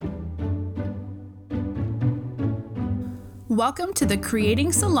Welcome to the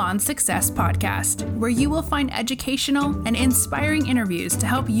Creating Salon Success podcast, where you will find educational and inspiring interviews to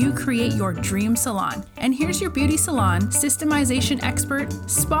help you create your dream salon. And here's your beauty salon systemization expert,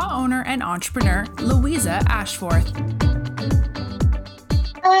 spa owner, and entrepreneur, Louisa Ashforth.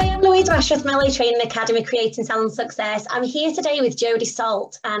 Hi, I'm Louisa Ashforth, LA Training Academy, Creating Salon Success. I'm here today with Jodie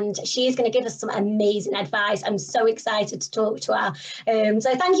Salt, and she is going to give us some amazing advice. I'm so excited to talk to her.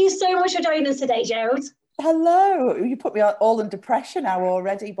 So thank you so much for joining us today, Jode. Hello. You put me all under pressure now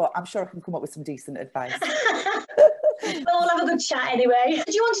already, but I'm sure I can come up with some decent advice. We'll have a good chat anyway.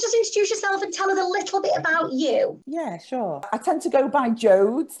 Do you want to just introduce yourself and tell us a little bit about you? Yeah, sure. I tend to go by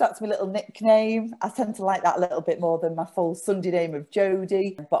Jodes. That's my little nickname. I tend to like that a little bit more than my full Sunday name of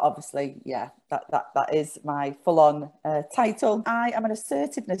Jodie. But obviously, yeah, that is my full-on title. I am an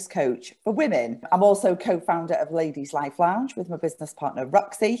assertiveness coach for women. I'm also co-founder of Ladies Life Lounge with my business partner,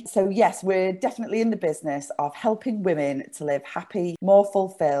 Roxy. So yes, we're definitely in the business of helping women to live happy, more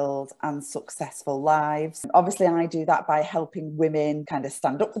fulfilled and successful lives. Obviously, I do that by helping women kind of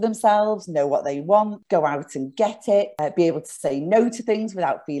stand up for themselves, know what they want, go out and get it, be able to say no to things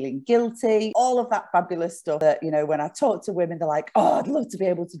without feeling guilty, all of that fabulous stuff that, you know, when I talk to women, they're like, oh, I'd love to be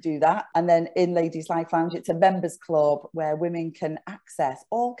able to do that. And then in Ladies Life Lounge, it's a members club where women can access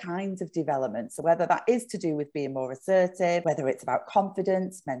all kinds of development. So whether that is to do with being more assertive, whether it's about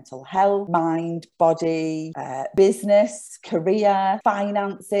confidence, mental health, mind, body, business, career,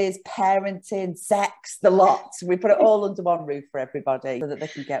 finances, parenting, sex, the lot. We put it all under one roof for everybody so that they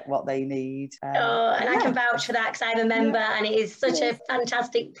can get what they need. I can vouch for that because I'm a member, and it is such a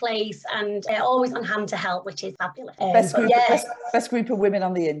fantastic place, and always on hand to help, which is fabulous. Best group of women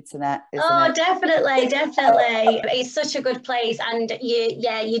on the internet, isn't it? Definitely. It's such a good place, and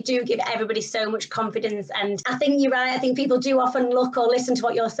you do give everybody so much confidence. And I think you're right. I think people do often look or listen to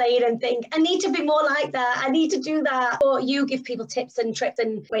what you're saying and think, I need to be more like that. I need to do that. But you give people tips and tricks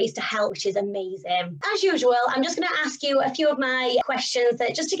and ways to help, which is amazing. As usual, I'm just going to ask you a few of my questions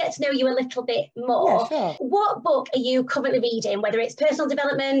just to get to know you a little bit more. Yeah, sure. What book are you currently reading, whether it's personal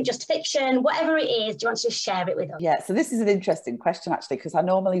development, just fiction, whatever it is? Do you want to just share it with us? Yeah, so this is an interesting question, actually, because I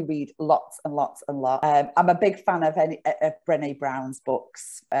normally read lots and lots and lots. I'm a big fan of Brené Brown's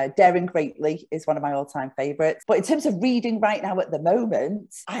books. Daring Greatly is one of my all-time favourites. But in terms of reading right now at the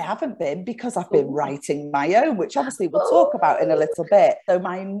moment, I haven't been, because I've been writing my own, which obviously we'll talk about in a little bit. So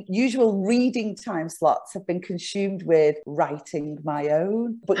my usual reading time slots have been consumed with writing my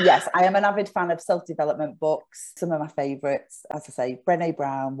own. But yes, I am an avid fan of self-development books. Some of my favourites, as I say, Brené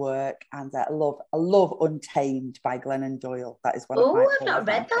Brown work, and I love Untamed by Glennon Doyle. That is one of my I've not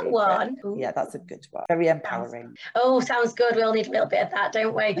read that one. Yeah, that's a good one. Very empowering. Sounds good. We all need a little bit of that,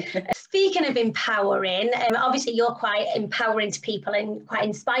 don't we? Speaking of empowering, obviously you're quite empowering to people and quite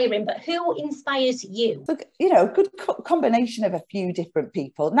inspiring, but who inspires you? Look, a good combination of a few different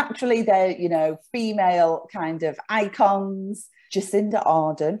people. Naturally, they're, female kind of icons. Jacinda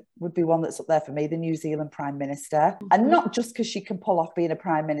Ardern would be one that's up there for me, the New Zealand Prime Minister. And not just because she can pull off being a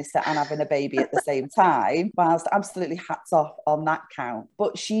Prime Minister and having a baby at the same time, whilst absolutely hats off on that count.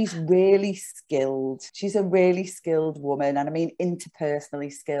 But she's really skilled. She's a really skilled woman. And I mean,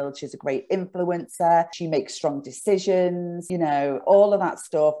 interpersonally skilled. She's a great influencer. She makes strong decisions. All of that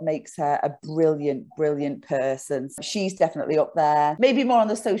stuff makes her a brilliant, brilliant person. So she's definitely up there. Maybe more on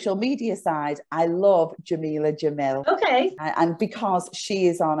the social media side, I love Jameela Jamil. Okay. And because she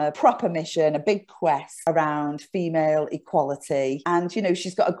is on a proper mission, a big quest around female equality. And,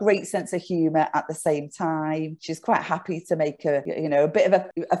 she's got a great sense of humour at the same time. She's quite happy to make a bit of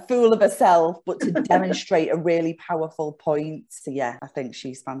a fool of herself, but to demonstrate a really powerful point. So yeah, I think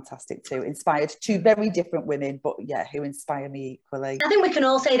she's fantastic too. Inspired two very different women, but yeah, who inspire me equally. I think we can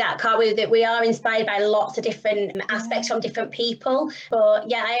all say that, can't we? That we are inspired by lots of different aspects from different people. But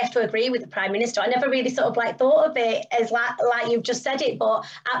yeah, I have to agree with the Prime Minister. I never really sort of thought of it as like you've just said it, but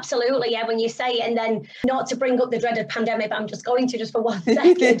absolutely, yeah, when you say it, and then not to bring up the dreaded pandemic, but I'm just going to just for 1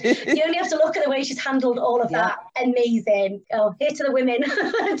 second. You only have to look at the way she's handled all of that. Amazing. Oh, here to the women.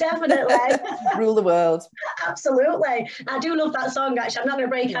 Definitely. Rule the world. Absolutely. I do love that song, actually. I'm not going to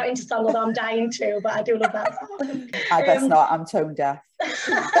break out into song, although I'm dying to, but I do love that song. I guess not. I'm tone deaf.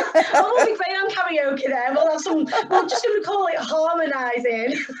 We'll be great on karaoke there. We're just going to call it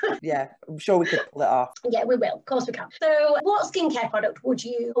harmonising. Yeah, I'm sure we could pull it off. Yeah, we will. Of course we can. So what skincare product would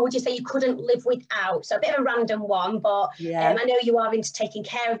you say you couldn't live without? So a bit of a random one, but I know you are into taking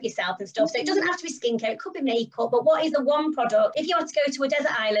care of yourself and stuff. So it doesn't have to be skincare. It could be makeup. But what is the one product, if you had to go to a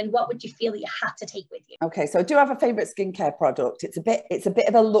desert island, what would you feel that you had to take with you? Okay, so I do have a favourite skincare product. It's a bit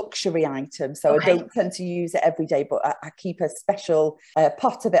of a luxury item. So I don't tend to use it every day, but I keep a special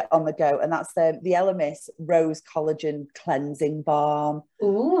pot of it on the go, and that's the Elemis Rose Collagen Cleansing Balm.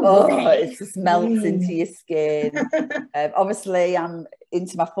 Ooh, oh, it just melts into your skin. Obviously, I'm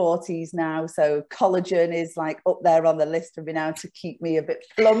into my 40s now, so collagen is like up there on the list for me now to keep me a bit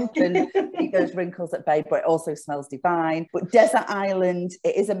plump and keep those wrinkles at bay, but it also smells divine. But Desert Island,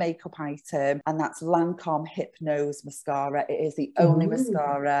 it is a makeup item, and that's Lancome Hypnose mascara. It is the only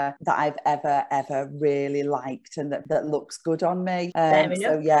mascara that I've ever really liked and that looks good on me.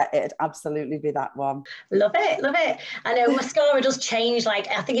 So yeah, it'd absolutely be that one. Love it. I know mascara does change, like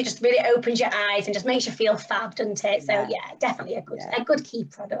I think it just really opens your eyes and just makes you feel fab, doesn't it? So yeah, definitely a good key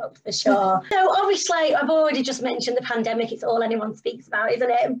product for sure. So obviously I've already just mentioned the pandemic, it's all anyone speaks about, isn't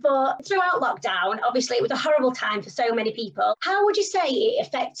it? But throughout lockdown, obviously it was a horrible time for so many people. How would you say it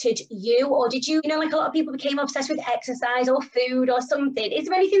affected you, or did you know, like a lot of people became obsessed with exercise or food or something? Is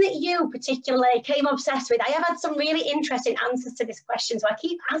there anything that you particularly became obsessed with? I have had some really interesting answers to this question, so I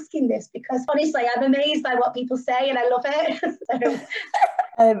keep asking this because honestly I'm amazed by what people say and I love it.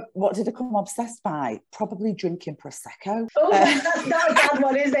 What did I become obsessed by? Probably drinking Prosecco. Oh, that's not a bad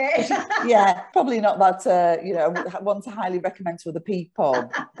one, is it? Yeah, probably not that, one to highly recommend to other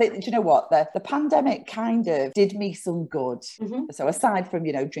people. But do you know what? The pandemic kind of did me some good. So aside from,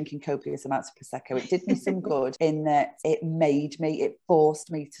 drinking copious amounts of Prosecco, it did me some good in that it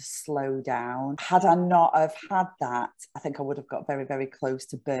forced me to slow down. Had I not have had that, I think I would have got very, very close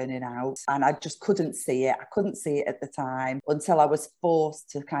to burning out. And I just couldn't see it. I couldn't see it at the time until I was forced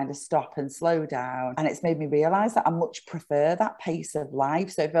to kind of stop and slow down. And it's made me realise that I much prefer that pace of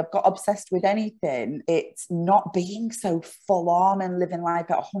life. So if I've got obsessed with anything, it's not being so full on and living life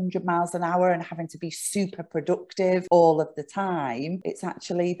at 100 miles an hour and having to be super productive all of the time. It's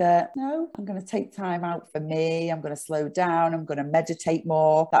actually that, no, I'm going to take time out for me. I'm going to slow down. I'm going to meditate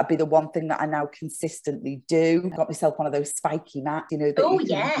more. That'd be the one thing that I now consistently do. I got myself one of those spiky mats, that they're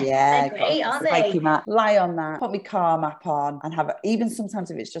great, aren't they? Spiky mat, lie on that, put my Calm app on and have even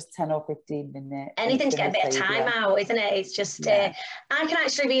sometimes if it's just 10 or 15 minutes. Anything to get a bit of time out, isn't it? It's just, I can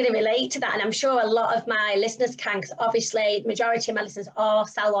actually really relate to that. And I'm sure a lot of my listeners can, because obviously the majority of my listeners are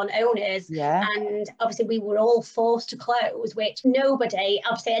salon owners. Yeah. And obviously we were all forced to close, which nobody,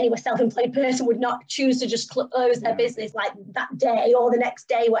 obviously any self-employed person would not choose to just close their business like that day or the next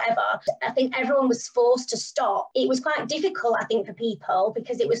day, whatever. I think everyone was forced to stop. It was quite difficult, I think, for people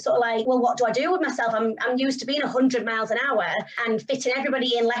because it was sort of like, well, what do I do with myself? I'm used to being 100 miles an hour and fitting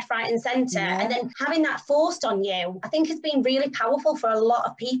everybody in left, right and centre. And then having that forced on you, I think has been really powerful for a lot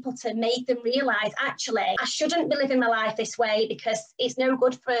of people to make them realise, actually, I shouldn't be living my life this way because it's no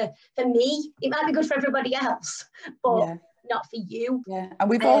good for me. It might be good for everybody else, but not for you. Yeah, and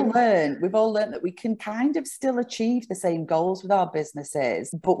we've all learned that we can kind of still achieve the same goals with our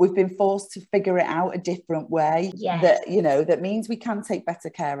businesses, but we've been forced to figure it out a different way. That means we can take better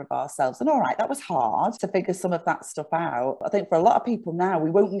care of ourselves. And all right, that was hard to figure some of that stuff out. I think for a lot of people now,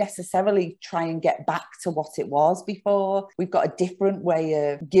 we won't necessarily try and get back to what it was before. We've got a different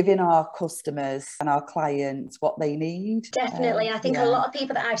way of giving our customers and our clients what they need. Definitely. I think a lot of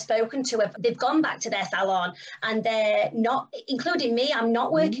people that I've spoken to, they've gone back to their salon and they're not, including me, I'm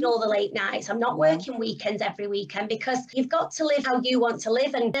not working all the late nights. I'm not working weekends every weekend because you've got to live how you want to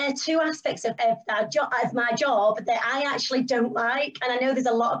live. And there are two aspects of my job that I actually don't like. And I know there's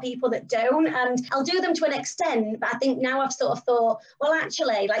a lot of people that don't. And I'll do them to an extent. But I think now I've sort of thought, well,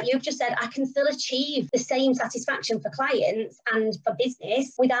 actually, like you've just said, I can still achieve the same satisfaction for clients and for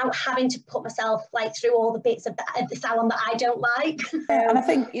business without having to put myself like through all the bits of the salon that I don't like. And I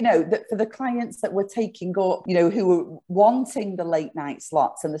think, that for the clients that were taking up, who were wanting the late night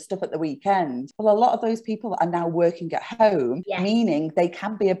slots and the stuff at the weekend, well, a lot of those people are now working at home, meaning they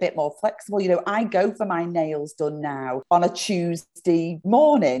can be a bit more flexible. I go for my nails done now on a Tuesday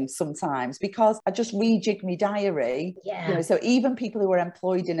morning sometimes because I just rejig my diary. So even people who are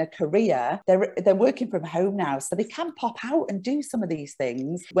employed in a career, they're working from home now, so they can pop out and do some of these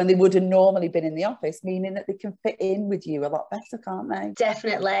things when they would have normally been in the office, meaning that they can fit in with you a lot better, can't they?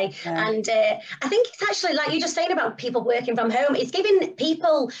 Definitely. And I think it's actually, like you're just saying about people working from home, it's giving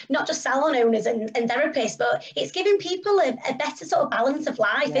people, not just salon owners and therapists, but it's giving people a better sort of balance of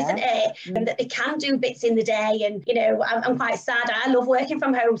life, isn't it? And that they can do bits in the day. And, I'm quite sad. I love working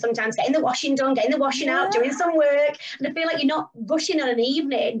from home sometimes, getting the washing done, getting the washing out, doing some work. And I feel like you're not rushing on an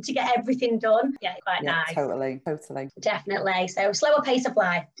evening to get everything done. Yeah, quite nice. Totally. Definitely. So slower pace of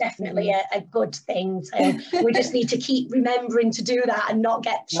life, definitely a good thing. So we just need to keep remembering to do that and not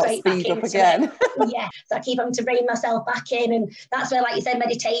get straight back into again. So I keep having to rein myself yourself back in. And that's where, like you said,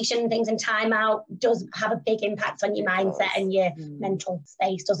 meditation, things and time out does have a big impact on your mindset and your mental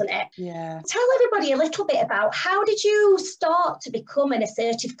space, doesn't it? Yeah. Tell everybody a little bit about, how did you start to become an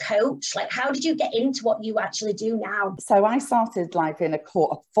assertive coach? Like, how did you get into what you actually do now? So I started life in a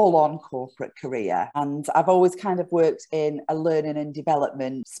full-on corporate career, and I've always kind of worked in a learning and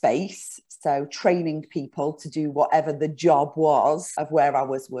development space. So training people to do whatever the job was of where I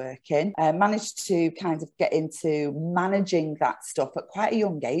was working. Managed to kind of get into managing that stuff at quite a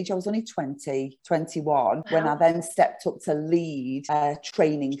young age. I was only 20, 21 when I then stepped up to lead a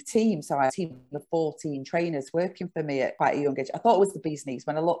training team. So I had a team of 14 trainers working for me at quite a young age. I thought it was the bee's knees.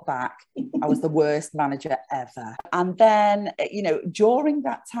 When I look back, I was the worst manager ever. And then, you know, during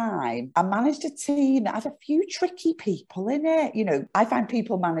that time, I managed a team that had a few tricky people in it. You know, I find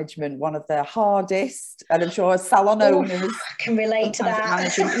people management one of the hardest, and I'm sure salon owners can relate to that.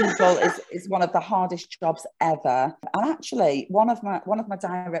 Managing people is one of the hardest jobs ever. And actually, one of my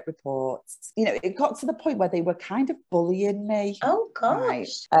direct reports, you know, it got to the point where they were kind of bullying me. Oh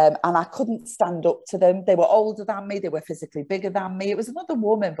gosh. Right? And I couldn't stand up to them. They were older than me. They were physically bigger than me. It was another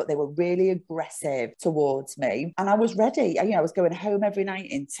woman, but they were really aggressive towards me. And I was ready. You know, I was going home every night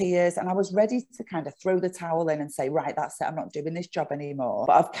in tears, and I was ready to kind of throw the towel in and say, right, that's it. I'm not doing this job anymore.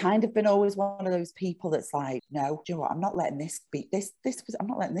 But I've kind of been always one of those people that's like, no, do you know what? I'm not letting this beat I'm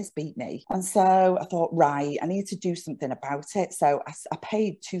not letting this beat me. And so I thought, right, I need to do something about it. So I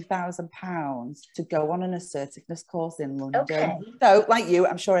paid £2,000 to go on an assertiveness course in London. Okay. So like you,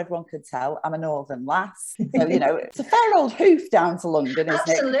 I'm sure everyone could tell, I'm a northern lass. So, you know, it's a fair old hoof down to London, isn't it?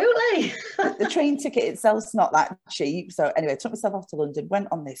 Absolutely. The train ticket itself's not that cheap. So anyway, I took myself off to London, went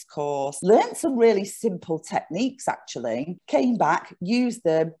on this course, learned some really simple techniques, actually, came back, used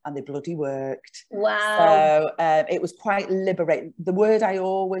them, and they bloody worked. Wow. So it was quite liberating. The word I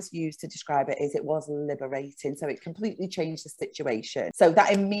always use to describe it is it was liberating. So it completely changed the situation. So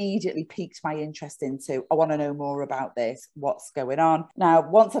that immediately piqued my interest into, I want to know more about this, what's going on. Now,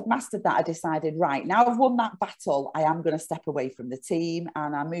 once I've mastered that, I decided, right, now I've won that battle, I am going to step away from the team.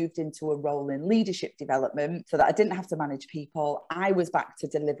 And I moved into a role in leadership development so that I didn't have to manage people. I was back to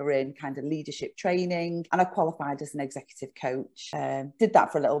delivering kind of leadership training, and I qualified as an executive coach. Did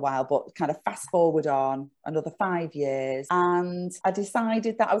that for a little while, but kind of fast forward on another 5 years. And I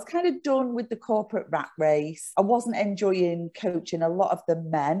decided that I was kind of done with the corporate rat race. I wasn't enjoying coaching a lot of the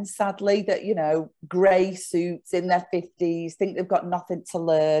men, sadly, that, you know, grey suits in their 50s, think they've got nothing to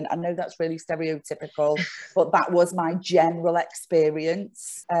learn. I know that's really stereotypical, but that was my general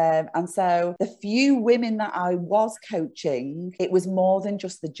experience. And so the few women that I was coaching, it was more than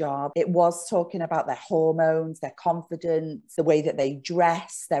just the job. It was talking about their hormones, their confidence, the way that they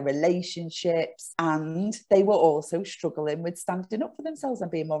dress, their relationships, and they were also struggling with standing up for themselves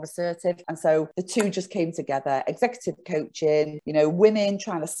and being more assertive. And so the two just came together. Executive coaching, you know, women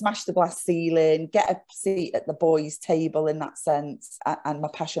trying to smash the glass ceiling, get a seat at the boys' table in that sense, and my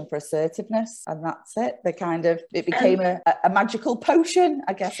passion for assertiveness. And that's it. It became a magical potion,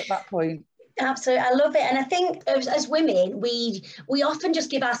 I guess, at that point. Absolutely. I love it. And I think as women, we often just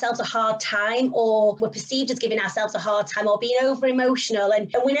give ourselves a hard time, or we're perceived as giving ourselves a hard time, or being over emotional.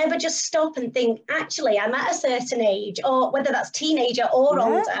 And we never just stop and think, actually, I'm at a certain age, or whether that's teenager or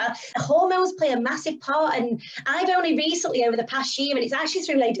older, hormones play a massive part. And I've only recently, over the past year, and it's actually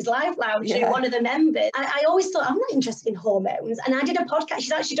through Ladies Life Lounge, one of the members, I always thought, I'm not interested in hormones. And I did a podcast.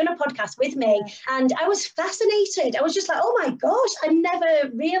 She's actually done a podcast with me. And I was fascinated. I was just like, oh my gosh, I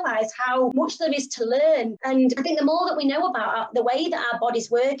never realised how much there is to learn. And I think the more that we know about the way that our bodies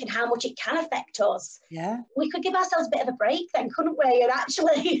work and how much it can affect us, we could give ourselves a bit of a break then, couldn't we? And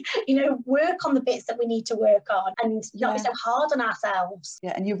actually, you know, work on the bits that we need to work on and not be so hard on ourselves.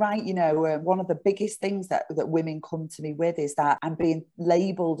 Yeah, and you're right, you know, one of the biggest things that women come to me with is that I'm being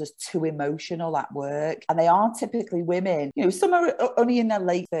labelled as too emotional at work. And they are typically women, you know, some are only in their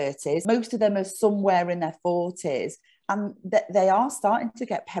late 30s, most of them are somewhere in their 40s. And they are starting to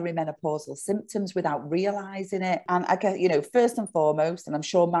get perimenopausal symptoms without realising it. And I guess, you know, first and foremost, and I'm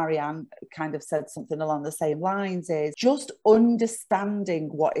sure Marianne kind of said something along the same lines, is just understanding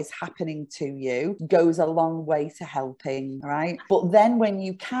what is happening to you goes a long way to helping, right? But then when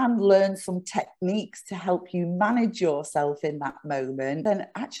you can learn some techniques to help you manage yourself in that moment, then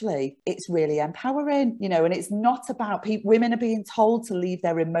actually it's really empowering, you know, and it's not about women are being told to leave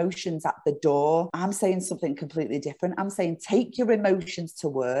their emotions at the door. I'm saying something completely different. I'm saying take your emotions to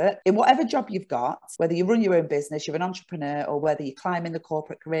work in whatever job you've got, whether you run your own business, you're an entrepreneur, or whether you climb in the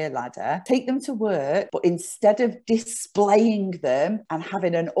corporate career ladder, take them to work, but instead of displaying them and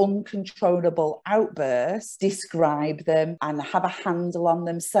having an uncontrollable outburst, describe them and have a handle on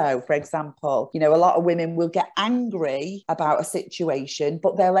them. So, for example, you know, a lot of women will get angry about a situation,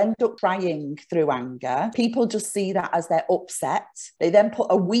 but they'll end up crying through anger. People just see that as they're upset. They then put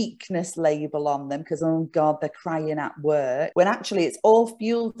a weakness label on them because, oh God, they're crying at work, when actually it's all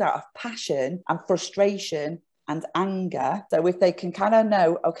fueled out of passion and frustration and anger. So if they can kind of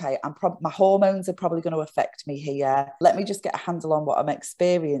know, okay, my hormones are probably going to affect me here. Let me just get a handle on what I'm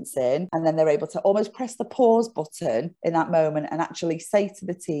experiencing. And then they're able to almost press the pause button in that moment and actually say to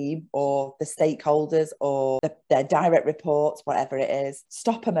the team or the stakeholders or their direct reports, whatever it is,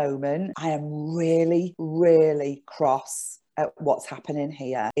 stop a moment. I am really, really cross at what's happening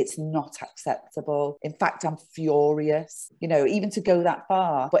here. It's not acceptable. In fact, I'm furious, you know, even to go that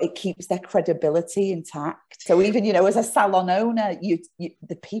far, but it keeps their credibility intact. So even, you know, as a salon owner,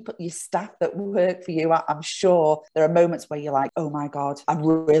 the people, your staff that work for you, I'm sure there are moments where you're like, oh my God, I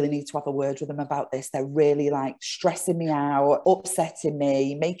really need to have a word with them about this. They're really like stressing me out, upsetting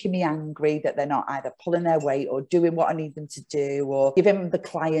me, making me angry that they're not either pulling their weight or doing what I need them to do or giving the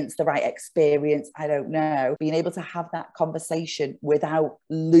clients the right experience. I don't know. Being able to have that conversation without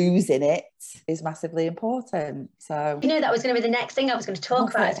losing it is massively important. So, you know, that was going to be the next thing I was going to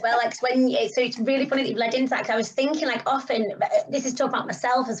talk about as well. Like so it's really funny that you've led into that, because I was thinking, like, often this is talking about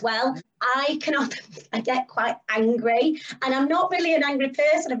myself as well. I get quite angry, and I'm not really an angry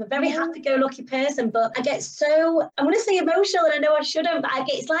person. I'm a very happy-go-lucky person, but I get so, I want to say emotional, and I know I shouldn't, but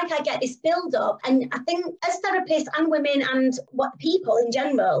it's like I get this build-up. And I think as therapists and women and people in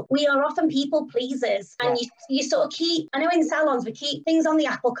general, we are often people pleasers, and you sort of keep, I know in salons we keep things on the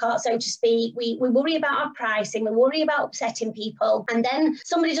apple cart, so to speak. We worry about our pricing, we worry about upsetting people, and then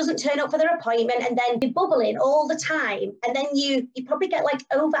somebody doesn't turn up for their appointment, and then you're bubbling all the time, and then you probably get like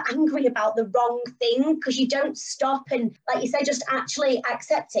over angry about the wrong thing because you don't stop and, like you say, just actually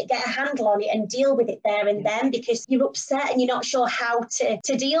accept it, get a handle on it and deal with it there and then, because you're upset and you're not sure how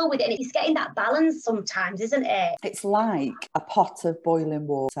to deal with it. And it's getting that balance sometimes, isn't it? It's like a pot of boiling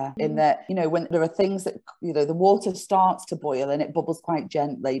water in that, you know, when there are things that, you know, the water starts to boil and it bubbles quite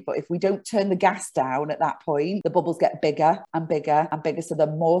gently, but if we don't turn the gas down at that point, the bubbles get bigger and bigger and bigger. So the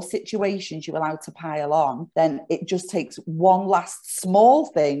more situations you allow to pile on, then it just takes one last small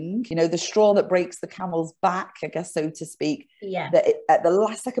thing, you know, the straw that breaks the camel's back, I guess, so to speak, that it, at the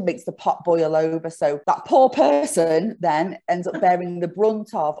last second makes the pot boil over. So that poor person then ends up bearing the brunt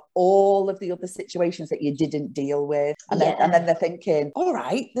of all of the other situations that you didn't deal with. And then they're thinking, all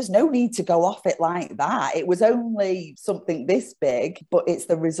right, there's no need to go off it like that. It was only something this big, but it's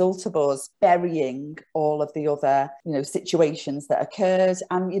the result of us burying all of the other, you know, situations that occurred.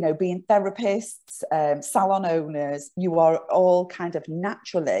 And, you know, being therapists, salon owners, you are all kind of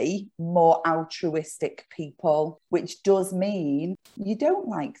naturally more altruistic people, which does mean you don't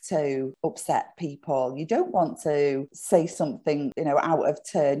like to upset people. You don't want to say something, you know, out of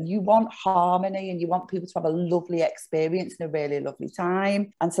turn. You want harmony and you want people to have a lovely experience and a really lovely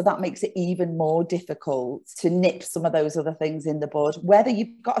time. And so that makes it even more difficult to nip some of those other things in the bud, whether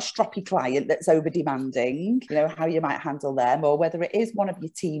you've got a stroppy client that's over demanding, you know, how you might handle them, or whether it is one of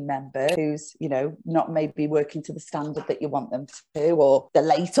your team members who's, you know, not maybe working to the standard that you want them to, or they're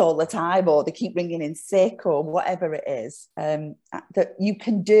late all the time, or they keep ringing in sick, or whatever it is, that you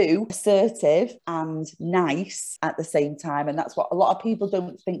can do assertive and nice at the same time. And that's what a lot of people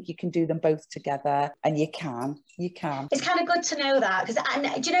don't think you can do them both together, and you can. It's kind of good to know that, because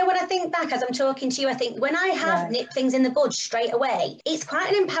do you know, when I think back as I'm talking to you, I think when I have nipped things in the bud straight away, it's quite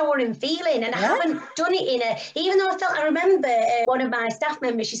an empowering feeling. And I haven't done it even though I remember one of my staff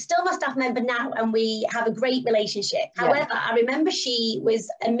members, she's still my staff member now, and we have a great relationship. However, I remember she was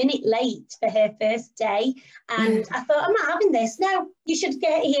a minute late for her first day, and I thought, I'm not having this. No, you should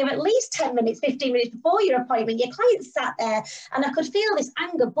get here at least 10 minutes, 15 minutes before your appointment. Your client sat there, and I could feel this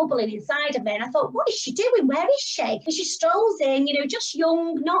anger bubbling inside of me. And I thought, what is she doing? Where is she? And she strolls in, you know, just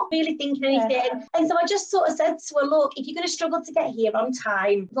young, not really thinking anything. And so I just sort of said to her, look, if you're going to struggle to get here on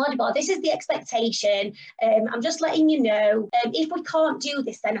time, blah, blah, blah, this is the expectation. I'm just letting you know. If we can't do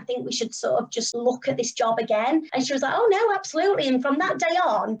this, then I think we should sort of just look at this job again. And she was like, oh, no, absolutely. And from that day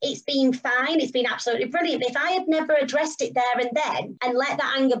on, salon, it's been fine. It's been absolutely brilliant. If I had never addressed it there and then and let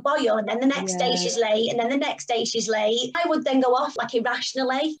that anger boil, and then the next day she's late, and then the next day she's late, I would then go off like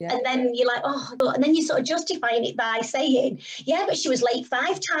irrationally. And then you're like, oh, and then you're sort of justifying it by saying, yeah, but she was late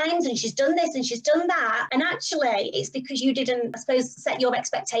 5 times and she's done this and she's done that. And actually, it's because you didn't, I suppose, set your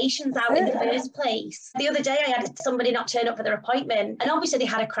expectations out in the first place. The other day, I had somebody not turn up for their appointment, and obviously they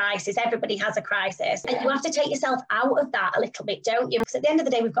had a crisis. Everybody has a crisis. And you have to take yourself out of that a little bit, don't you? Because at the end of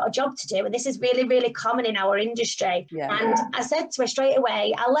the day, we've got a job to do. And this is really, really common in our industry. And I said to her straight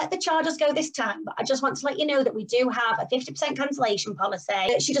away, I'll let the charges go this time, but I just want to let you know that we do have a 50% cancellation policy.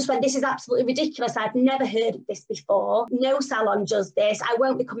 She just went, this is absolutely ridiculous. I've never heard of this before. No salon does this. I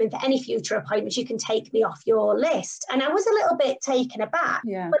won't be coming for any future appointments. You can take me off your list. And I was a little bit taken aback.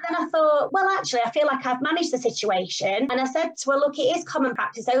 But then I thought, well, actually, I feel like I've managed the situation. And I said to her, look, it is common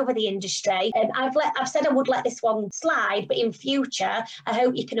practice over the industry. And I've said I would let this one slide, but in future, I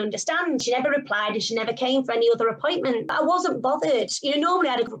hope you can understand. She never replied and she never came for any other appointment. But I wasn't bothered. You know, normally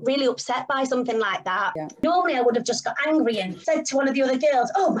I'd have really upset by something like that. Normally I would have just got angry and said to one of the other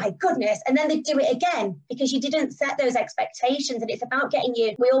girls, oh my goodness. And then they'd do it again because you didn't set those expectations. And it's about getting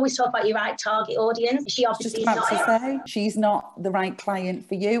you, we always talk about your right target audience. She obviously is not. She's not the right client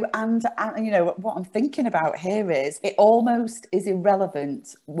for you. And you know, what I'm thinking about here is it almost is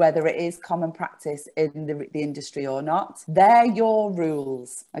irrelevant whether it is common practice in the industry or not. They're your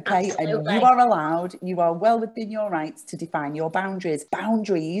rules, okay? Absolutely. And you are allowed, you are well within your rights to define your boundaries.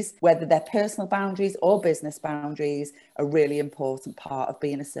 Boundaries, whether they're personal boundaries or business boundaries, a really important part of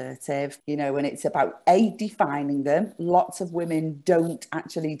being assertive, you know, and it's about defining them. Lots of women don't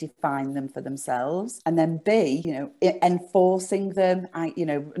actually define them for themselves. And then B, you know, enforcing them, you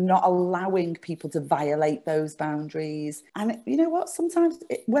know, not allowing people to violate those boundaries. And you know what, sometimes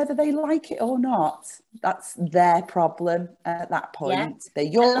whether they like it or not, that's their problem at that point. They're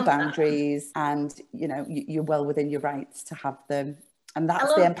your boundaries and, you know, you're well within your rights to have them. And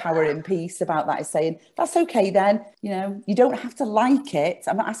that's the empowering piece about that, is saying, that's okay then, you know, you don't have to like it.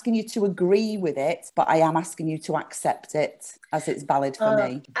 I'm not asking you to agree with it, but I am asking you to accept it as it's valid for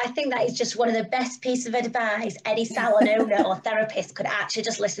me. I think that is just one of the best pieces of advice any salon owner or therapist could actually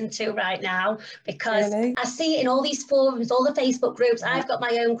just listen to right now, because I see it in all these forums, all the Facebook groups. I've got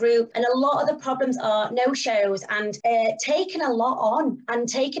my own group, and a lot of the problems are no-shows and taking a lot on and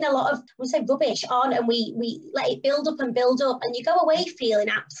taking a lot of, I would say, rubbish on, and we let it build up, and you go away feeling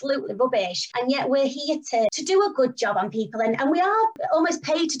absolutely rubbish. And yet we're here to do a good job on people, and we are almost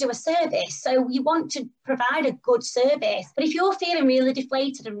paid to do a service, so you want to provide a good service. But if you're feeling really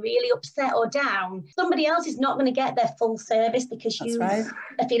deflated and really upset or down, somebody else is not going to get their full service because you are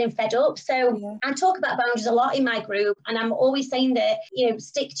feeling fed up. So I talk about boundaries a lot in my group, and I'm always saying that, you know,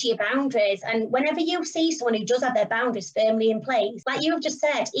 stick to your boundaries. And whenever you see someone who does have their boundaries firmly in place, like you have just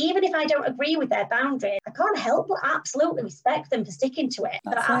said, even if I don't agree with their boundaries, I can't help but absolutely respect them for sticking to it.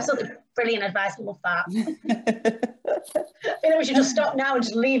 So absolutely brilliant advice. I love that. I feel like we should just stop now and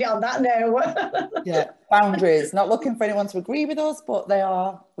just leave it on that note. Boundaries. Not looking for anyone to agree with us, but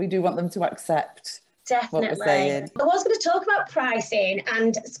we do want them to accept Definitely. what we're saying. I was going to talk about pricing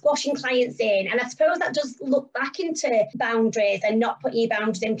and squashing clients in, and I suppose that does look back into boundaries and not putting your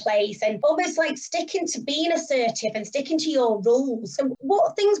boundaries in place, and almost like sticking to being assertive and sticking to your rules. So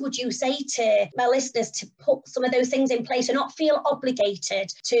what things would you say to my listeners to put some of those things in place and not feel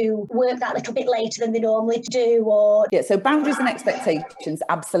obligated to work that little bit later than they normally do? Or so boundaries and expectations,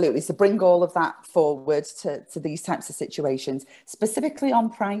 absolutely. So bring all of that forward to these types of situations, specifically on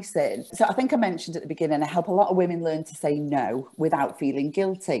pricing. So I think I mentioned at the beginning, I help a lot of women learn to say no without feeling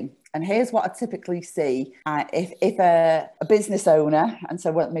guilty. And here's what I typically see. If a business owner, and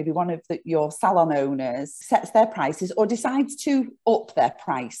so maybe one of your salon owners, sets their prices or decides to up their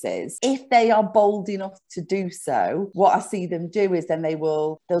prices, if they are bold enough to do so, what I see them do is then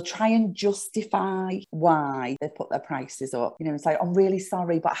they'll try and justify why they put their prices up. You know, it's like, I'm really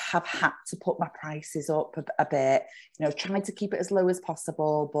sorry, but I have had to put my prices up a bit. You know, trying to keep it as low as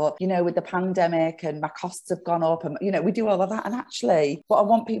possible. But, you know, with the pandemic and my costs have gone up, and, you know, we do all of that. And actually, what I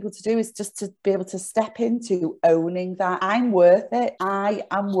want people to do is just to be able to step into owning that I'm worth it. I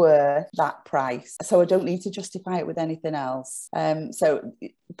am worth that price. So I don't need to justify it with anything else. So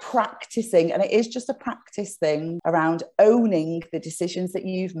practicing, and it is just a practice thing around owning the decisions that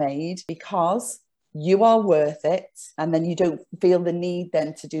you've made, because you are worth it, and then you don't feel the need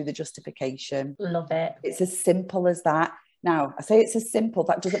then to do the justification. Love it. It's as simple as that. Now, I say it's as simple,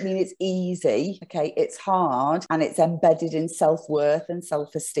 that doesn't mean it's easy, okay? It's hard, and it's embedded in self-worth and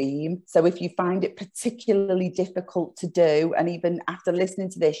self-esteem. So if you find it particularly difficult to do, and even after listening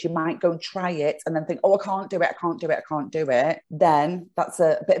to this, you might go and try it and then think, oh, I can't do it, then that's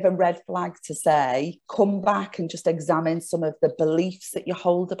a bit of a red flag to say, come back and just examine some of the beliefs that you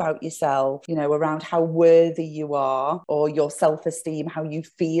hold about yourself, you know, around how worthy you are, or your self-esteem, how you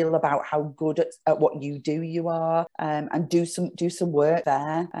feel about how good at what you do you are, and do some work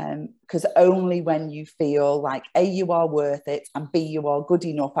there, because only when you feel like A, you are worth it, and B, you are good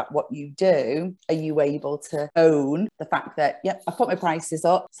enough at what you do, are you able to own the fact that, yep, I put my prices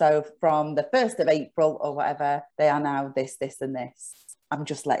up, so from the 1st of April or whatever, they are now this, and this. I'm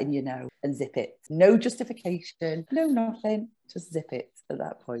just letting you know, and zip it. No justification, no nothing, just zip it at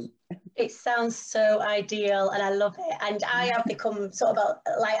that point. It sounds so ideal, and I love it. And I have become sort of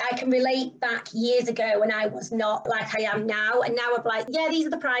I can relate back years ago when I was not like I am now. And now I'm like, yeah, these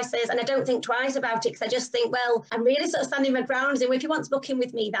are the prices. And I don't think twice about it, because I just think, well, I'm really sort of standing my ground. And if you want to book in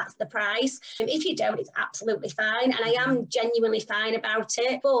with me, that's the price. And if you don't, it's absolutely fine. And I am genuinely fine about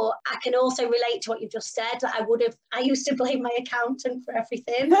it. But I can also relate to what you've just said. That I used to blame my accountant for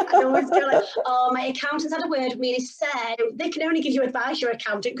everything. I always go like, oh, my accountant's had a word with me and he said, they can only give you advice, your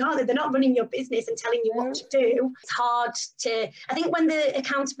accountant, can't they? They're not running your business and telling you what to do. It's hard I think when the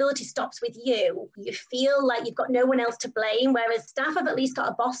accountability stops with you, you feel like you've got no one else to blame, whereas staff have at least got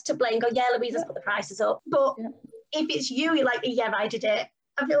a boss to blame, go, yeah, Louisa's put the prices up. But if it's you, you're like, yeah, I did it.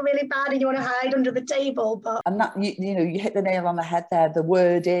 I feel really bad, and you want to hide under the table. But and that, you know, you hit the nail on the head there. The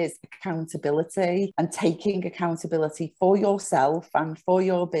word is accountability, and taking accountability for yourself and for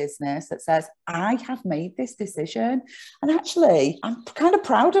your business that says, I have made this decision, and actually I'm kind of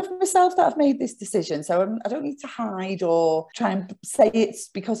proud of myself that I've made this decision. So I don't need to hide or try and say it's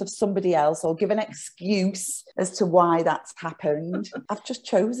because of somebody else or give an excuse as to why that's happened. I've just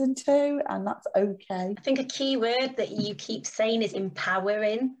chosen to, and that's okay. I think a key word that you keep saying is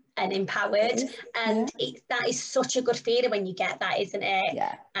empowering and empowered, and that is such a good feeling when you get that, isn't it?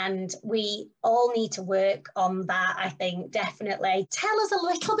 And we all need to work on that, I think, definitely. Tell us a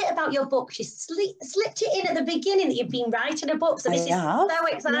little bit about your book. You slipped it in at the beginning that you've been writing a book, so this is so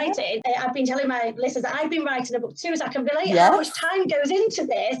exciting. I've been telling my listeners that I've been writing a book too, so I can relate how much time goes into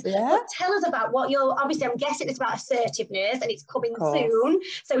this. But tell us about what obviously I'm guessing it's about assertiveness and it's coming soon,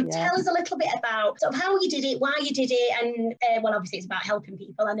 so tell us a little bit about sort of how you did it, why you did it, and well, obviously it's about helping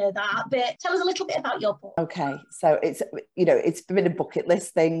people, I know that, but tell us a little bit about your book. Okay, so it's, you know, it's been a bucket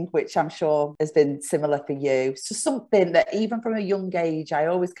list thing, which I'm sure has been similar for you. So something that even from a young age, I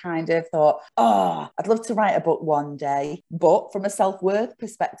always kind of thought, oh, I'd love to write a book one day. But from a self-worth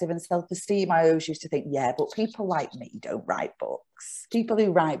perspective and self-esteem, I always used to think, yeah, but people like me don't write books. People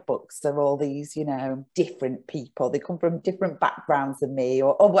who write books are all these, you know, different people. They come from different backgrounds than me,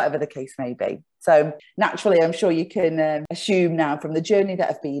 or whatever the case may be. So naturally, I'm sure you can assume now from the journey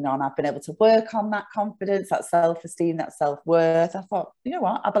that I've been on, I've been able to work on that confidence, that self-esteem, that self-worth. I thought, you know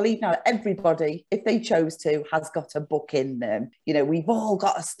what? I believe now that everybody, if they chose to, has got a book in them. You know, we've all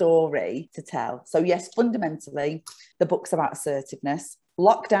got a story to tell. So yes, fundamentally, the book's about assertiveness.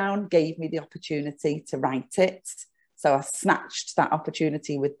 Lockdown gave me the opportunity to write it. So I snatched that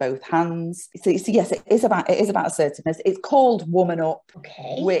opportunity with both hands. So yes, it is about assertiveness. It's called Woman Up,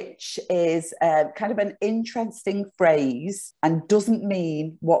 which is kind of an interesting phrase and doesn't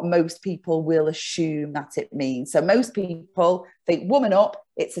mean what most people will assume that it means. So most people think woman up,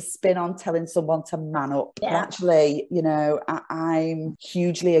 it's a spin on telling someone to man up. But actually, you know, I'm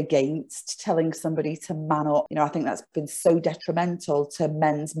hugely against telling somebody to man up. You know, I think that's been so detrimental to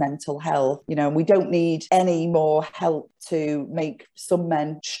men's mental health. You know, and we don't need any more help to make some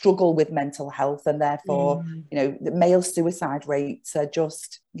men struggle with mental health, and therefore, you know, the male suicide rates are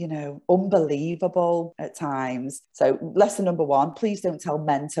just, you know, unbelievable at times. So lesson number one, please don't tell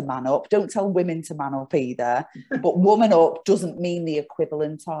men to man up. Don't tell women to man up either. But woman up doesn't mean the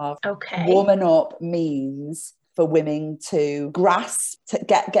equivalent of. Woman up means for women to grasp, to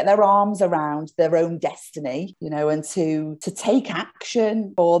get their arms around their own destiny, you know, and to take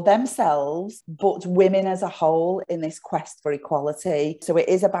action for themselves, but women as a whole in this quest for equality. So it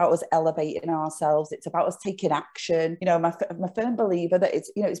is about us elevating ourselves. It's about us taking action. You know, I'm a firm believer that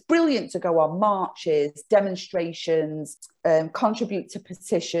it's, you know, it's brilliant to go on marches, demonstrations, contribute to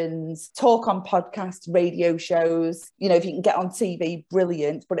petitions, talk on podcasts, radio shows. You know, if you can get on TV,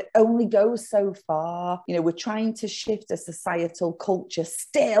 brilliant, but it only goes so far. You know, we're trying to shift a societal culture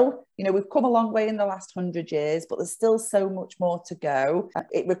still. You know, we've come a long way in the last 100 years, but there's still so much more to go.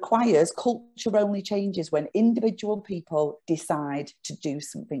 It requires culture-only changes when individual people decide to do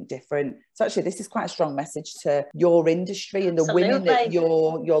something different. So actually, this is quite a strong message to your industry and the women that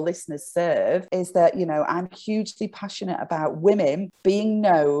your listeners serve, is that, you know, I'm hugely passionate about women being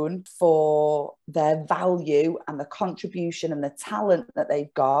known for their value and the contribution and the talent that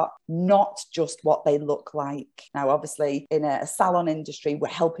they've got, not just what they look like. Now, obviously, in a salon industry, we're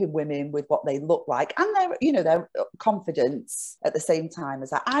helping women with what they look like and their, you know, their confidence at the same time as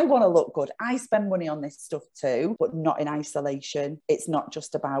that. I want to look good. I spend money on this stuff too, but not in isolation. It's not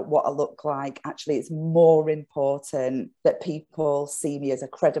just about what I look like. Actually, it's more important that people see me as a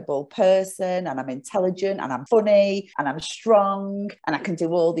credible person, and I'm intelligent and I'm funny and I'm strong and I can do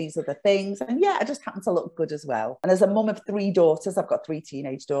all these other things. And yeah, I just happen to look good as well. And as a mum of 3 daughters, I've got 3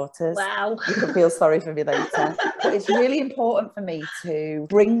 teenage daughters. Wow. You can feel sorry for me later. But it's really important for me to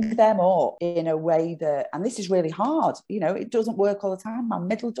bring them up in a way that, and this is really hard, you know, it doesn't work all the time. My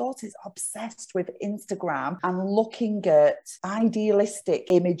middle daughter is obsessed with Instagram and looking at idealistic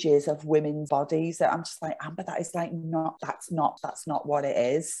images of women's bodies that I'm just like, Amber, that is like that's not what it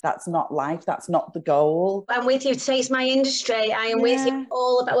is. That's not life. That's not the goal. I'm with you. Today it's my industry. I am with you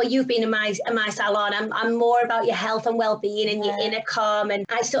all about, well, you've been in my salon. I'm more about your health and well-being and your inner calm. And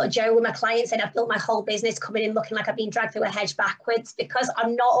I sort of joke with my clients and I've built my whole business coming in looking like I've been dragged through a hedge backwards, because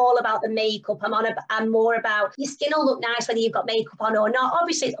I'm not all about the makeup. I'm more about your skin will look nice whether you've got makeup on or not.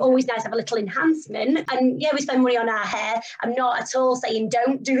 Obviously, it's always nice to have a little enhancement. And yeah, we spend money on our hair. I'm not at all saying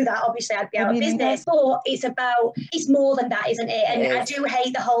don't do that. Obviously, I'd be out of business. But it's more than that, isn't it? And I do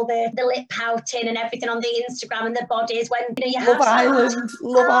hate the whole the lip pouting and everything on the Instagram and the bodies when, you know, you have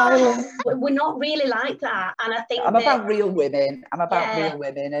Love Island. We're not really like that. And I think I'm about real women. I'm about real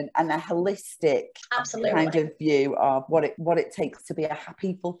women and a holistic kind of view of what it takes to be a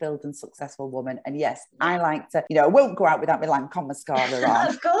happy, fulfilled and successful woman. And yes, I like to, you know, I won't go out without my Lancome mascara on.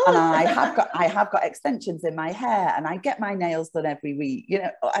 Of course. And I have got extensions in my hair and I get my nails done every week. You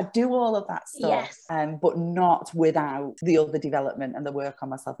know, I do all of that stuff, but not without the other development and the work on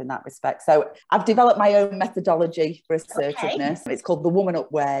myself in that respect. So I've developed my own methodology for assertiveness. It's called The Woman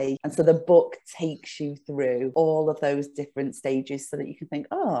Up Way. And so the book takes you through all of those different stages so that you can think,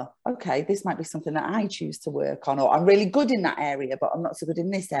 oh, okay, this might be something that I choose to work on, or I'm really good in that area, but I'm not so good in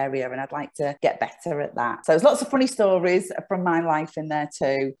this area and I'd like to get better at that. So there's lots of funny stories from my life in there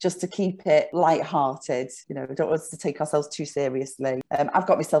too, just to keep it lighthearted. You know, we don't want us to take ourselves too seriously. I've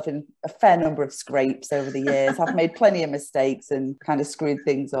got myself in a fair number of scrapes over the years. I've made plenty of mistakes and kind of screwed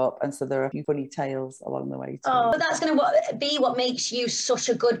things up. And so there are a few funny tales along the way too. Oh, but that's going to be what makes you such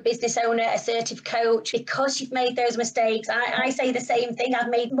a good business owner, assertive coach, because you've made those mistakes. I say the same thing. I've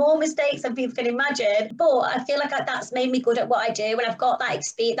made more mistakes than people can imagine, but I feel like that's made me good at what I do. And I've got that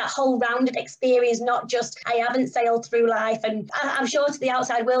experience, that whole rounded experience, not just I haven't sailed through life. And I'm sure to the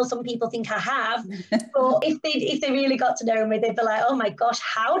outside world, some people think I have, but if they really got to know me, they'd be like, oh my gosh,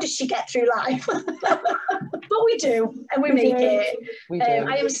 how does she get through life? But we do, and we make it. We do.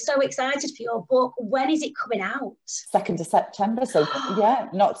 I am so excited for your book. When is it coming out? 2nd of September. So yeah,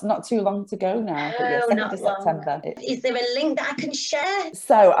 not too long to go now. But yeah, 2nd of September. Is there a link that I can share?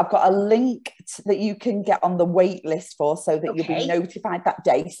 So I've got a link that you can get on the wait list for, so that you'll be notified that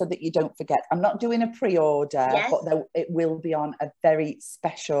day, so that you don't forget. I'm not doing a pre-order, but it will be on a very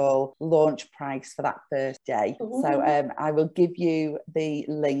special launch price for that first day. Ooh. So I will give you the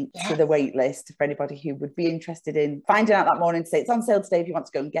link to the wait list for anybody who would be interested in finding out that morning to say it's on sale today if you want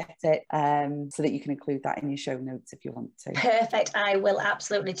to go and get it, so that you can include that in your show notes if you want to. Perfect. I will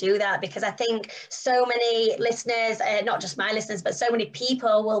absolutely do that, because I think so many listeners, not just my listeners, but so many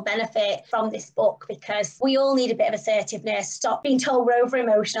people will benefit from this book, because we all need a bit of assertiveness. Stop being told we're over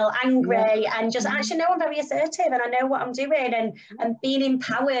emotional, angry, and just actually know I'm very assertive and I know what I'm doing, and being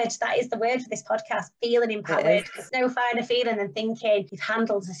empowered. That is the word for this podcast, feeling empowered. There's no finer feeling than thinking you've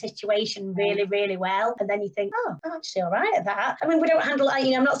handled the situation really, really well, and then you think, oh, I'm actually all right at that. I mean, we don't handle,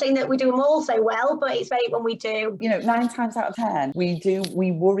 you know, I'm not saying that we do them all so well, but it's great when we do. You know, 9 times out of 10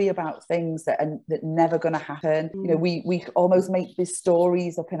 we worry about things that are never going to happen. You know, we almost make these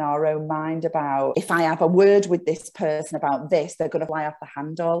stories up in our own mind about, if I have a word with this person about this, they're going to fly off the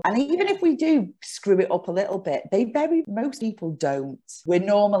handle. And even if we do screw it up a little bit, most people don't. We're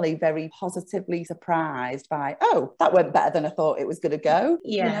normally very positively surprised by, oh, that went better than I thought it was going to go.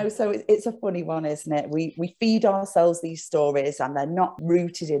 You know, so it's a funny one, isn't it? We feed ourselves these stories and they're not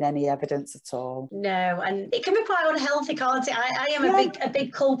rooted in any evidence at all. No, and it can be quite unhealthy, can't it? I am a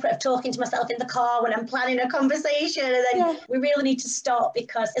big culprit of talking to myself in the car when I'm planning a conversation, and then we really need to stop,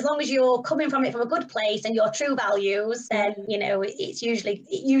 because as long as you're coming from it from a good place and your true values, then, you know, it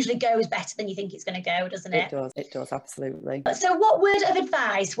usually goes better than you think it's going to go, doesn't it? It does, absolutely. So what word of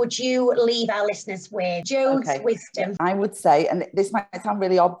advice would you leave our listeners with? Jode's wisdom. I would say, and this might sound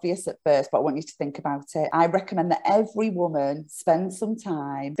really obvious at first, but I want you to think about it. I recommend that every woman spend some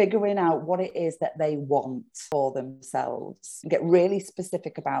time figuring out what it is that they want for themselves and get really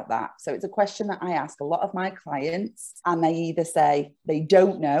specific about that. So it's a question that I ask a lot of my clients, and they either say they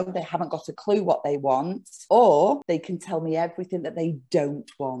don't know, they haven't got a clue what they want, or they can tell me everything that they don't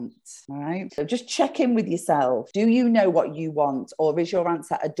want. All right. So just check in with yourself. Do you know what you want, or is your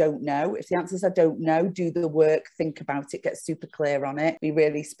answer I don't know? If the answer is I don't know, do the work, think about it, get super clear on it, be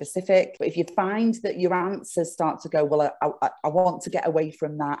really specific. But if you find that your answers start to go, well, I want to get away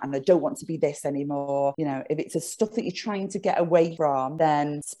from that, and I don't want to be this anymore, you know, if it's a stuff that you're trying to get away from,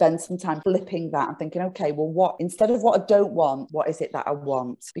 then spend some time flipping that and thinking, okay, well, what, instead of what I don't want, what is it that I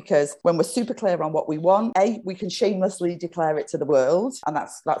want? Because when we're super clear on what we want, A, we can shamelessly declare it to the world, and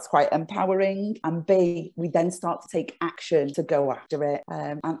that's quite empowering, and B, we then start to take action to go after it.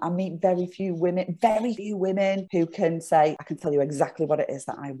 And I meet very few women who can say, I can tell you exactly what it is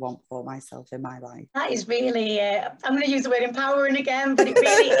that I want for myself in my life. That is really, I'm going to use the word empowering again, but it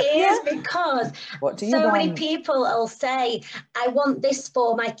really is, because many people will say, I want this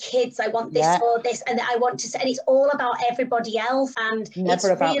for my kids, I want this for this, and I want to, and it's all about everybody else. And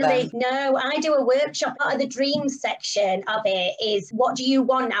never about them. No, I do a workshop. Part of the dreams section of it is, what do you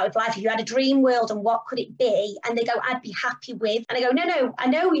want out of life? If you had a dream world, and what could it be? And they go, I'd be happy with. And I go, no, I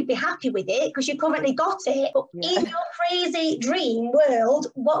know you'd be happy with it because you currently got it. But in your crazy dream world,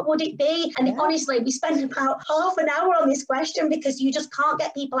 what would it be? And honestly, we spend about half an hour on this question because you just can't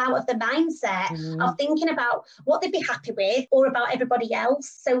get people out of the mindset of thinking about what they'd be happy with or about everybody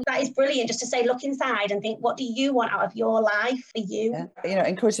else. So that is brilliant, just to say, look inside and think, what do you want out of your life for you? You know,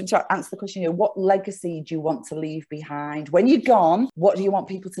 encourage them to answer the question, you know, what legacy do you want to leave behind? When you're gone, what do you want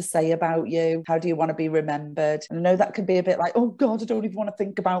people to say about you? How do you want to be remembered? And I know that can be a bit like, oh God, I don't even want to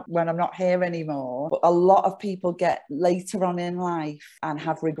think about when I'm not here anymore. But a lot of people get later on in life and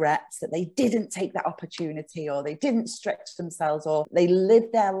have regrets that they didn't take that opportunity, or they didn't stretch themselves, or they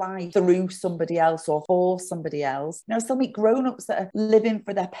lived their life through somebody else or for somebody else. You know, I still meet grown-ups that are living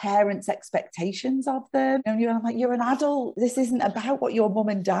for their parents' expectations of them. And you're like, you're an adult. This isn't about what your mum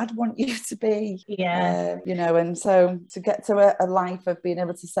and dad want you to be. You know, and so to get to a life of being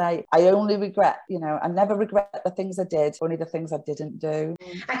able to say, I only regret, you know, I never regret the things I did, only the things I didn't do.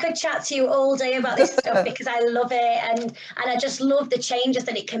 I could chat to you all day about this stuff because I love it, and I just love the changes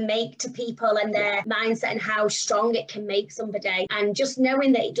that it can make to people and their mindset, and how strong it can make somebody. And just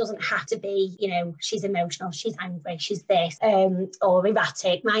knowing that it doesn't have to be, you know, she's emotional, she's angry, she's this, or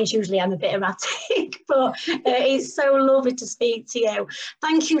erratic. Mine's usually I'm a bit erratic, but it's so lovely to speak to you.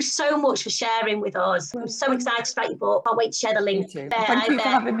 Thank you so much for sharing with us. I'm so excited about your book. Can't wait to share the link. Thank you for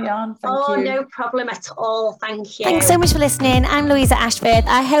having me on. Thank you. No problem at all. Thank you. Thanks so much for listening. I'm Louisa Ashford.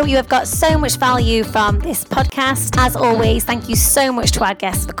 I hope you have got so much value from this podcast. As always, thank you so much to our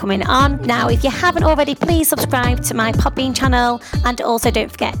guests for coming on. Now, if you haven't already, please subscribe to my Podbean channel, and also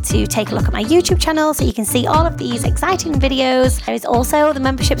don't forget to take a look at my YouTube channel so you can see all of these exciting videos. There is also the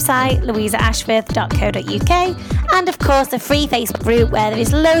membership site, louisaashford.co.uk, and of course the free Facebook group where there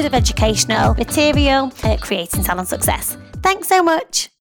is loads of educational material creating salon success. Thanks so much.